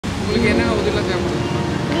உங்களுக்கு என்னென்ன உதவிலாம்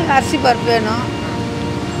தேவைப்படுது? அரிசி பருப்பு வேணும்,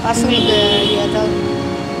 பசங்களுக்கு ஏதாவது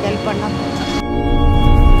ஹெல்ப் பண்ணால் போதும்.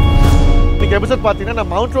 இன்னைக்கு எபிசோட் பார்த்தீங்கன்னா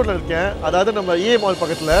நான் மவுண்ட் ரோட்டில் இருக்கேன், அதாவது நம்ம இஏ மால்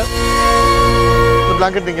பக்கத்தில். இந்த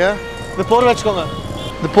பிளாங்கெட் நீங்கள் இந்த போர் வச்சுக்கோங்க,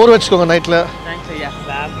 இந்த போர் வச்சுக்கோங்க நைட்டில்.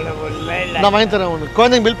 நான் வாங்கி தரேன் உனக்கு.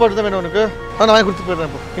 குழந்தைங்க பில் போட்டு தான் வேணும் உனக்கு. நான் வாங்கி கொடுத்து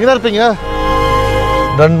போயிடுறேன். இப்போ இங்கே தான் இருப்பீங்க.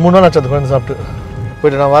 2-3 நாள் ஆச்சு அந்த குழந்தை சாப்பிட்டு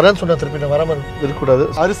போயிட்டு. நான் வரேன்னு சொன்னேன், திருப்பி நான் வராமல் இருக்கக்கூடாது.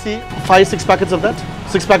 அரிசி 5-6 packets of that,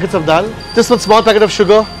 6 packets of dal, just one small packet of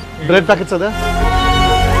sugar, bread packets are there.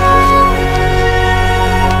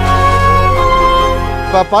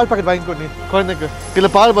 Ball packet வாங்கிக்கோ நீ குழந்தைக்கு.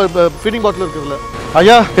 இதில் பால் ஃபீடிங் பாட்டில் இருக்குதுல்ல.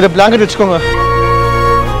 ஐயா இதை பிளாங்கெட் வச்சுக்கோங்க.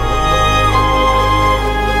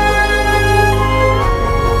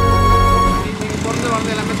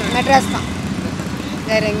 மெட்ராஸ் தான்,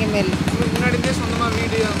 வேறு எங்கேயுமே இல்லை. முன்னாடி இருந்தே சொந்தமாக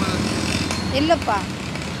வீடு இல்லைப்பா,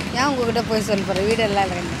 ஏன் உங்ககிட்ட போய் சொல்ல போகிறேன்? வீடெல்லாம்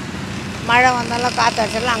இல்லைங்க. மழை வந்தாலும் காற்று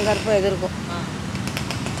அடிச்சாலும் அங்கே இருப்போம், எதிர்க்கும்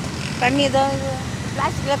தண்ணி. இதோ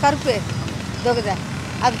பிளாஸ்டிக்கில் கருப்பு தொகுதை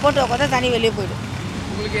அது போட்டு உட்காந்தா தண்ணி வெளியே போய்டும்.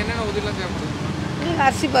 உங்களுக்கு என்னென்ன உதவிலாம் தேவைப்படுது?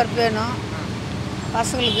 அரிசி பருப்பு வேணும்,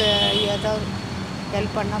 பசங்களுக்கு ஏதாவது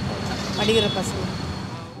ஹெல்ப் பண்ணால் போதும், படிக்கிற பசங்க.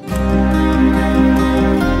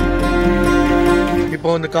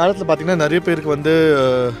 இப்போ இந்த காலத்தில் பார்த்தீங்கன்னா நிறைய பேருக்கு வந்து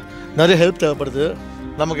நிறைய ஹெல்ப் தேவைப்படுது.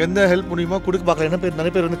 நமக்கு எந்த ஹெல்ப் முடியுமோ கொடுக்க பார்க்குறாங்க.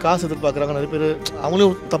 நிறைய பேர் வந்து காசு எதிர்பார்க்குறாங்க. நிறைய பேர்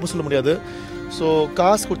அவங்களும் தப்பு சொல்ல முடியாது. ஸோ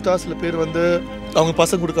காசு கொடுத்தா சில பேர் வந்து அவங்க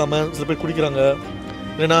பசங்க கொடுக்காம சில பேர் குடிக்கிறாங்க,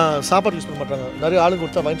 இல்லைன்னா சாப்பாடு யூஸ் பண்ண மாட்டாங்க. நிறைய ஆளுங்க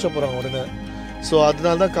கொடுத்தா வாங்கி போகிறாங்க உடனே. ஸோ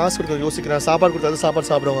அதனால தான் காசு கொடுக்க யோசிக்கிறேன். சாப்பாடு கொடுத்தா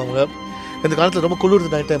சாப்பாடு சாப்பிடுவாங்க அவங்க. இந்த காலத்தில் ரொம்ப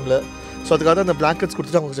குளிருது நைட் டைமில். ஸோ அதுக்காக தான் இந்த பிளாங்கெட்ஸ்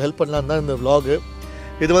கொடுத்துட்டு அவங்க ஹெல்ப் பண்ணலான்னு தான் இந்த vlog.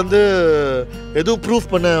 இது வந்து எதுவும்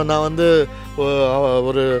ப்ரூஃப் பண்ண நான் வந்து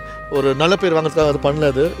ஒரு ஒரு நல்ல பேர் வாங்கிறதுக்காக அது பண்ணல.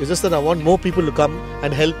 இது it's just that I want more people to come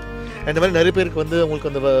and help. இந்த மாதிரி நிறைய பேருக்கு வந்து அவங்களுக்கு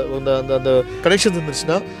அந்த அந்த அந்த கனெக்ஷன்ஸ்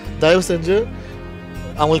இருந்துச்சுன்னா தயவு செஞ்சு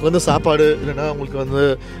அவங்களுக்கு வந்து சாப்பாடு, இல்லைன்னா அவங்களுக்கு வந்து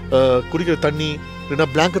குடிக்கிற தண்ணி, இல்லைன்னா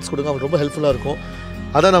பிளாங்கெட்ஸ் கொடுங்க. அவங்களுக்கு ரொம்ப ஹெல்ப்ஃபுல்லாக இருக்கும்.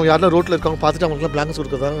 அதான் நம்ம யாரெல்லாம் ரோட்டில் இருக்காங்க பார்த்துட்டு அவங்களுக்குலாம் பிளாங்கெட்ஸ்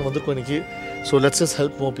கொடுக்குறதாங்க வந்திருக்கோம் இன்றைக்கி. So let's just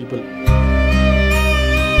help more people.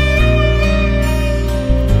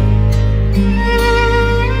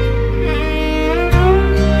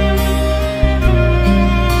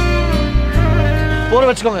 போற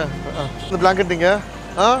வச்சுக்கோங்க இந்த பிளாங்கெட். நீங்கள்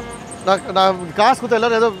நான் காசு கொடுத்தா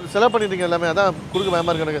எல்லோரும் ஏதோ செலவு பண்ணிட்டீங்க எல்லாமே, அதான் கொடுக்க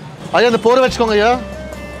பயமாக இருக்கு எனக்கு. ஐயா இந்த போர் வச்சுக்கோங்க. ஐயா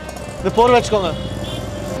இந்த போர் வச்சுக்கோங்க.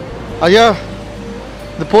 ஐயா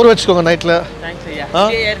இந்த போர் வச்சுக்கோங்க நைட்டில்.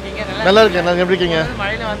 நல்லா இருக்கேன். நான் எப்படி இருக்கீங்க?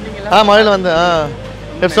 மழையில் வந்தேன்.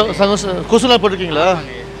 குசுலாம் போட்டிருக்கீங்களா?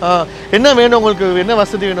 என்ன வேணும் உங்களுக்கு? என்ன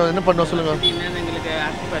வசதி வேணும்? என்ன பண்ணணும் சொல்லுங்கள்.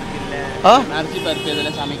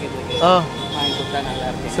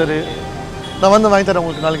 சரி நான் வந்து வாங்கி தரேன்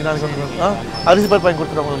உங்களுக்கு. நாளைக்கு வந்து அரிசி பருப்பு வாங்கி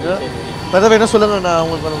கொடுத்துறேன் உங்களுக்கு. எதாவது வேணும் சொல்லுங்கள். நான்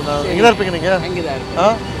உங்களுக்கு நான் எங்கே தான் இருப்பீங்க நீங்கள்?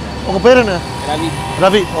 உங்கள் பேர் என்ன?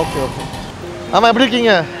 ரவி. Okay okay. ஆமாம் எப்படி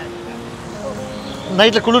இருக்கீங்க?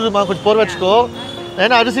 நைட்டில் குளிருமா, கொஞ்சம் போர் வச்சுக்கோ.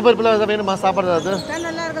 ஏன்னா அரிசி பருப்புலாம் எதாவது வேணுமா? சாப்பாடு ஏதாவது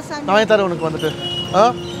நான் வாங்கி தரேன் உனக்கு வந்துட்டு.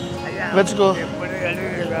 வச்சுக்கோ.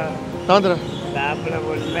 நான் வந்துடுறேன்.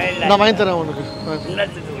 நான் வாங்கி தரேன் உனக்கு.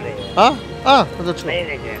 வச்சுக்கோ.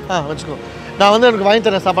 வச்சுக்கோ. நான் வந்து எனக்கு வாங்கி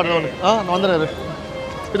தரேன் சாப்பாடு உனக்கு. நான் வந்துடுறேன்.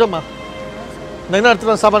 இதோம்மா நான் என்ன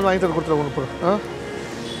எடுத்துகிட்டு சாப்பாடு வாங்கி தர கொடுத்துருவேன் உனக்கு.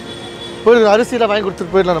 போயிடு. அரிசியெலாம் வாங்கி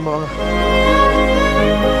கொடுத்துட்டு போயிடலாம் நம்ம. வாங்க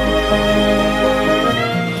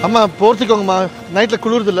அம்மா போர்த்திக்கோங்கம்மா, நைட்டில்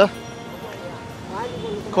குளிருது இல்லை.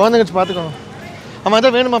 குழந்தைங்க வச்சு பார்த்துக்கோங்க. அம்மா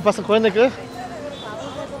எதாவது வேணுமா பசங்க குழந்தைக்கு?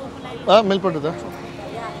 மெல் பண்ணுறதா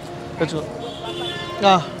வச்சுக்கோ.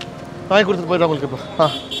 வாங்கி கொடுத்துட்டு போயிடுறேன் உங்களுக்கு. இப்போ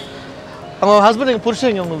அவங்க ஹஸ்பண்ட் எங்கள்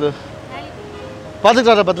புருஷங்க உங்களுக்கு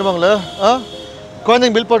பார்த்துக்கிட்டாரா பத்திரமாங்களே?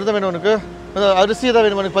 குழந்தைங்க பில் போட்டு தான் வேணும் உனக்கு. அரிசி தான்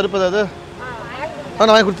வேணும் எனக்கு, பருப்பு ஏதாவது.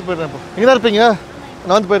 நான் வாங்கி கொடுத்து போயிடுறேன். இப்போ இங்கே தான் இருப்பீங்க.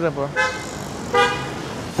 நான் வந்து போயிடுறேன். இப்போ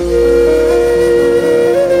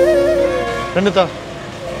ரெண்டுதா.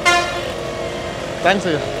 தேங்க்ஸ்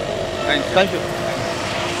ஐயா. தேங்க்யூ.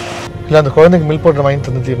 இல்லை அந்த குழந்தைக்கு மில் போட்டு வாங்கி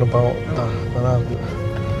தந்து தீரணும் பாவம். நல்லா இருக்குது.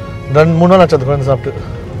 2-3 நாள் ஆச்சு அந்த குழந்தை சாப்பிட்டு.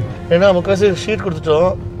 ஏன்னா முக்கால்வாசி ஷீட்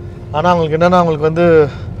கொடுத்துட்டோம். ஆனால் அவங்களுக்கு என்னென்னா அவங்களுக்கு வந்து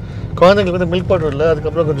குழந்தைங்களுக்கு வந்து மில்க் பவுடர் இல்லை.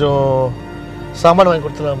 அதுக்கப்புறம் கொஞ்சம் சாமான் வாங்கி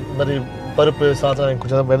கொடுத்துலாம். இந்த மாதிரி பருப்பு சாதம் வாங்கி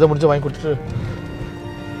கொடுத்து எதை முடிஞ்சு வாங்கி கொடுத்துட்டு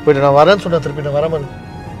போய்ட்டு. நான் வரேன்னு சொன்னேன், திருப்பி நான் வராமல்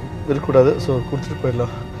இருக்கக்கூடாது. ஸோ கொடுத்துட்டு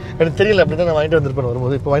போயிடலாம். எனக்கு தெரியல, அப்படி தான் நான் வாங்கிட்டு வந்திருப்பேன்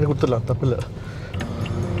வரும்போது. இப்போ வாங்கி கொடுத்துடலாம், தப்பு இல்லை.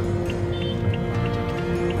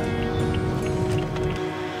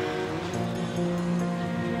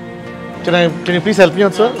 Can you please help me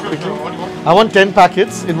out, sir? I want 10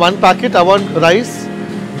 packets. In one packet, I want rice,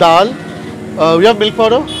 dal. We have milk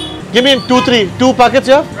powder. Give me 2 packets,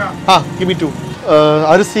 yeah? Give me 2.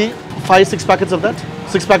 Arisi, 5-6 packets of that.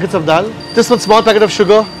 6 packets of dal. Just one small packet of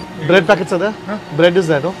sugar. Bread packets are there? Bread is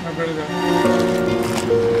there, no? Bread is there.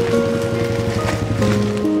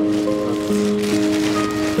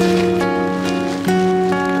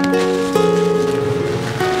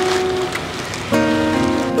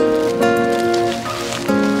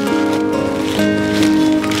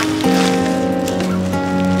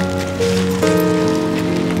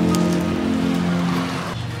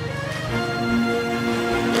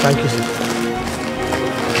 Thank you sir.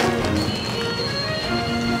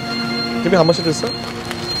 Give me how much it is, sir?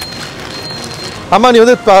 அம்மா நீ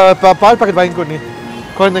வந்து பால் packet வாங்கிக்கோ நீ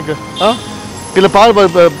குழந்தைக்கு. இல்லை பால்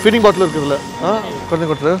feeding bottle இருக்குதுல்ல குழந்தை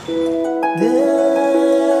கொட்டுரு.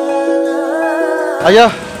 ஐயா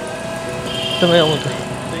உங்களுக்கு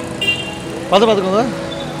பார்த்துக்கோங்க.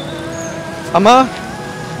 அம்மா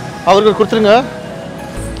அவருக்கு கொடுத்துருங்க.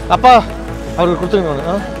 அப்பா அவருக்கு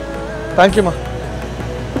கொடுத்துருங்க. தேங்க்யூம்மா.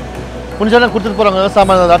 முடிஞ்சாலும் கொடுத்துட்டு போகிறாங்க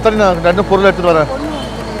சாமான். அத்தனை நான் 2 பொருள் எடுத்துகிட்டு வரேன்.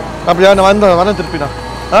 அப்படியா நான் வரேன் திருப்பி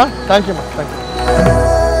நான். தேங்க்யூம்மா. தேங்க்யூ.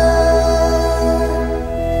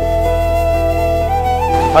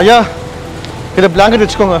 ஐயா இதை பிளாங்கெட்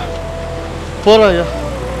வச்சுக்கோங்க. போகிறோம் ஐயா.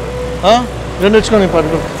 2 வச்சுக்கோங்க இப்போ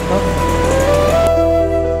அதுக்கு.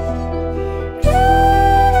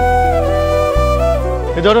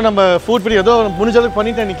 இதோட நம்ம ஃபுட் வீடியோ ஏதோ முடிஞ்ச அளவுக்கு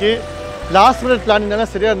பண்ணிட்டேன் இன்னைக்கு. லாஸ்ட் மினிட் பிளானிங்னால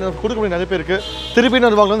சரியாக கொடுக்க முடியும் நிறைய பேருக்கு. திருப்பி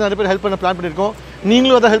இன்னொரு வாங்க வந்து நிறைய பேர் ஹெல்ப் பண்ண பிளான் பண்ணியிருக்கோம்.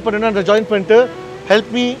 நீங்களும் அதை ஹெல்ப் பண்ணணும்னா அதை ஜாயின் பண்ணிட்டு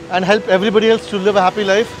help me and help everybody else to live a happy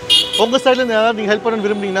life. உங்கள் சைட்லேருந்து யாராவது நீங்கள் ஹெல்ப் பண்ணணும்னு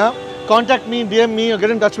விரும்புனீங்கன்னா contact me, DM me,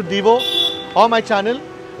 get in touch with Devo or my channel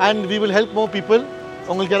and we will help more people.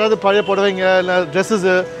 உங்களுக்கு யாராவது பழைய புடவைங்க இல்லை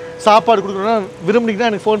ட்ரெஸ்ஸு சாப்பாடு கொடுக்கணும்னா விரும்புனீங்கன்னா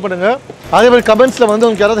எனக்கு ஃபோன் பண்ணுங்கள். அதே மாதிரி கமெண்ட்ஸில் வந்து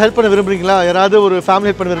உங்களுக்கு யாராவது ஹெல்ப் பண்ண விரும்புறீங்களா, யாராவது ஒரு ஃபேமிலி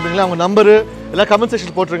ஹெல்ப் பண்ண விரும்புறீங்களா, அவங்க நம்பரு எல்லாம் கமெண்ட்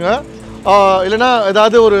செக்ஷன் போட்டுருங்க. இல்லைனா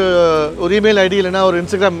ஏதாவது ஒரு இமெயில் ஐடி இல்லைனா ஒரு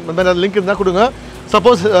இன்ஸ்டாகிராம் அந்த மாதிரி லிங்க் இருந்தால் கொடுங்க.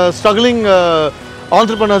 சப்போஸ் ஸ்ட்ரகிளிங்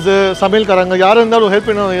ஆண்டர்பிரனர்ஸு சமையல்காரங்க யாரும் இருந்தாலும் ஹெல்ப்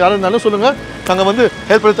பண்ண யாரும் இருந்தாலும் சொல்லுங்கள். நாங்கள் வந்து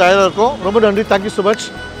ஹெல்ப் பண்ண தயாராக இருக்கோம். ரொம்ப நன்றி. Thank you so much.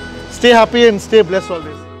 Stay happy and stay blessed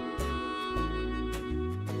always.